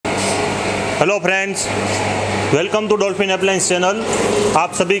Hello friends, welcome to dolphin appliance channel.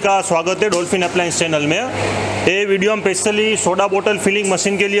 आप सभी का स्वागत है डॉल्फिन अप्लायंस चैनल में। ये वीडियो हम स्पेशली सोडा बोतल फिलिंग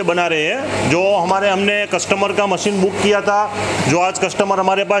मशीन के लिए बना रहे हैं। जो हमने कस्टमर का मशीन बुक किया था, जो आज कस्टमर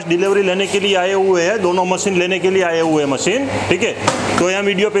हमारे पास डिलीवरी लेने के लिए आए हुए हैं, दोनों मशीन लेने के लिए आए हुए हैं मशीन, ठीक है। तो यह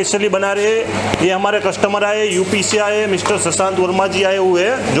वीडियो स्पेशली बना रहे हैं। ये हमारे कस्टमर आए, यूपी से आए, मिस्टर शशांक वर्मा जी आए हुए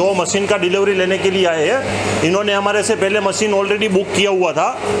हैं, जो मशीन का डिलीवरी लेने के लिए आए हैं। इन्होंने हमारे से पहले मशीन ऑलरेडी बुक किया हुआ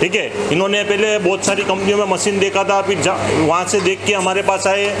था, ठीक है। इन्होंने पहले बहुत सारी कंपनियों में मशीन देखा था, फिर वहाँ से देख के हमारे पास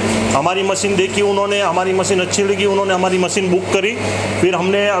आए, हमारी मशीन देखी उन्होंने, हमारी मशीन अच्छी लगी, उन्होंने हमारी मशीन बुक करी। फिर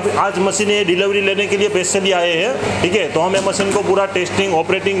हमने अब आज मशीन डिलीवरी लेने के लिए स्पेशली आए हैं, ठीक है। तो हमें मशीन को पूरा टेस्टिंग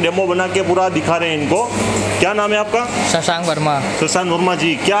ऑपरेटिंग डेमो बना के पूरा दिखा रहे हैं इनको। क्या नाम है आपका? शशांक वर्मा। शशांक वर्मा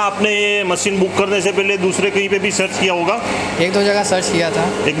जी, क्या आपने ये मशीन बुक करने से पहले दूसरे कहीं पे भी सर्च किया होगा? एक दो जगह सर्च किया था।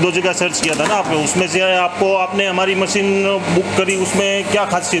 एक दो जगह सर्च किया था ना आपने? उसमें से आपने हमारी मशीन बुक करी, उसमें क्या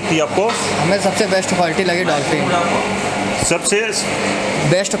खासियत थी आपको? हमें सबसे बेस्ट क्वालिटी लगी डॉल्फिन। सबसे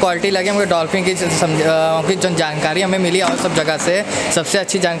बेस्ट क्वालिटी लगी मुझे डॉल्फिन की, जो जानकारी हमें मिली और सब जगह से सबसे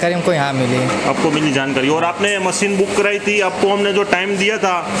अच्छी जानकारी हमको यहाँ मिली। आपको मिली जानकारी। और आपने मशीन बुक कराई थी, आपको हमने जो टाइम दिया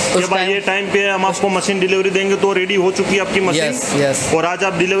था कि भाई ये टाइम पे हम आपको मशीन डिलीवरी देंगे, तो रेडी हो चुकी है आपकी मशीन। यस। और आज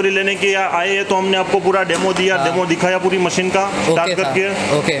आप डिलीवरी लेने के आए हैं, तो हमने आपको पूरा डेमो दिया, डेमो दिखाया पूरी मशीन का स्टार्ट करके।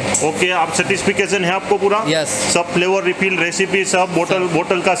 ओके, आप सर्टिफिकेशन है आपको पूरा? यस। सब फ्लेवर रिफिल रेसिपी सब,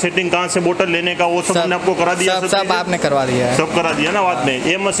 बोतल का सेटिंग, कहाँ से बोतल लेने का, वो सब हमने आपको करा दिया। सब आपने करवा दिया, सब करा दिया ना बाद में।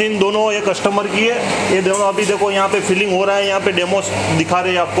 ये मशीन दोनों ये कस्टमर की है, ये दोनों अभी देखो यहाँ पे फिलिंग हो रहा है, यहाँ पे डेमो दिखा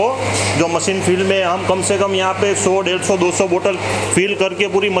रहे हैं आपको। जो मशीन फील में हम कम से कम यहाँ पे 100, 150, 200 बोतल फिल करके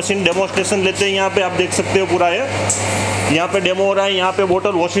पूरी मशीन डेमोस्ट्रेशन लेते हैं। यहाँ पे आप देख सकते हो पूरा यहाँ पे डेमो हो रहा है, यहाँ पे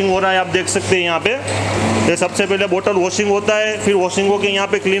बोतल वॉशिंग हो रहा है, आप देख सकते हैं यहाँ पे। ये सबसे पहले बोतल वॉशिंग होता है, फिर वॉशिंग होकर यहाँ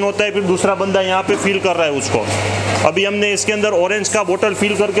पे क्लीन होता है, फिर दूसरा बंदा यहाँ पे फिल कर रहा है उसको। अभी हमने इसके अंदर ऑरेंज का बोतल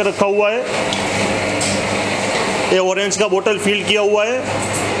फिल करके रखा हुआ है, ये ऑरेंज का बोतल फिल किया हुआ है।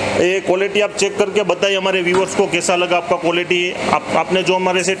 ये क्वालिटी आप चेक करके बताइए हमारे व्यूअर्स को कैसा लगा आपका क्वालिटी। आपने जो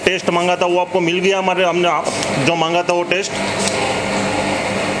हमारे से टेस्ट मांगा था वो आपको मिल गया। हमने जो मांगा था वो टेस्ट,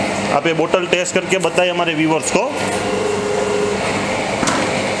 आप ये बोतल टेस्ट करके बताइए हमारे व्यूअर्स को।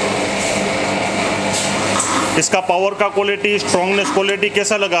 इसका पावर का क्वालिटी, स्ट्रॉन्गनेस क्वालिटी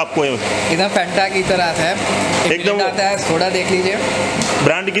कैसा लगा आपको? एकदम फैंटा की तरह आता है, एकदम आता है। थोड़ा देख लीजिए,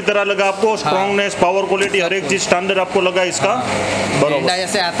 ब्रांड की तरह लगा आपको। स्ट्रॉन्गनेस, पावर क्वालिटी, हर एक चीज स्टैंडर्ड आपको लगा इसका। बराबर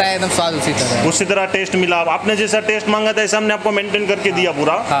जैसे आता है एकदम स्वाद उसी तरह टेस्ट मिला। आपने जैसा टेस्ट मांगा था ऐसा हमने आपको मेंटेन करके दिया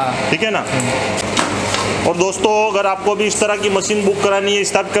पूरा, ठीक है ना। और दोस्तों, अगर आपको भी इस तरह की मशीन बुक करानी है,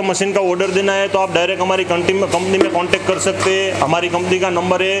 इस टाइप का मशीन का ऑर्डर देना है, तो आप डायरेक्ट हमारी कंपनी में कांटेक्ट कर सकते हैं। हमारी कंपनी का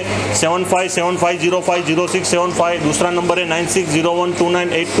नंबर है 7575050675। दूसरा नंबर है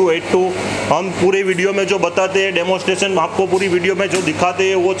 9601298282। हम पूरे वीडियो में जो बताते हैं, डेमोस्ट्रेशन आपको पूरी वीडियो में जो दिखाते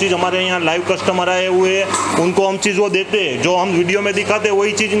हैं, वो चीज़ हमारे यहाँ लाइव कस्टमर आए हुए हैं, उनको हम चीज़ वो देते हैं। जो हम वीडियो में दिखाते हैं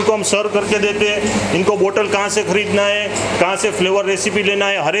वही चीज़ इनको हम सर्व करके देते हैं। इनको बोतल कहाँ से खरीदना है, कहाँ से फ्लेवर रेसिपी लेना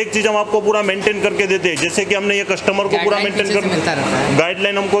है, हर एक चीज़ हम आपको पूरा मेंटेन करके देते हैं। जैसे कि हमने ये कस्टमर को पूरा मेंटेन कर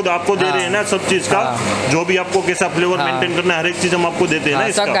गाइडलाइन हमको आपको दे रहे हैं ना, सब चीज़ का। जो भी आपको कैसा फ्लेवर मेंटेन करना है, हर एक चीज़ हम आपको देते हैं ना,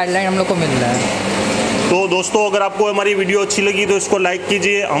 इसका गाइडलाइन हम लोग को मिल रहा है। तो दोस्तों, अगर आपको हमारी वीडियो अच्छी लगी तो इसको लाइक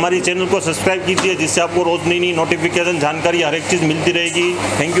कीजिए, हमारी चैनल को सब्सक्राइब कीजिए, जिससे आपको रोज नई नोटिफिकेशन जानकारी हर एक चीज़ मिलती रहेगी।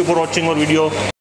 थैंक यू फॉर वॉचिंग और वीडियो।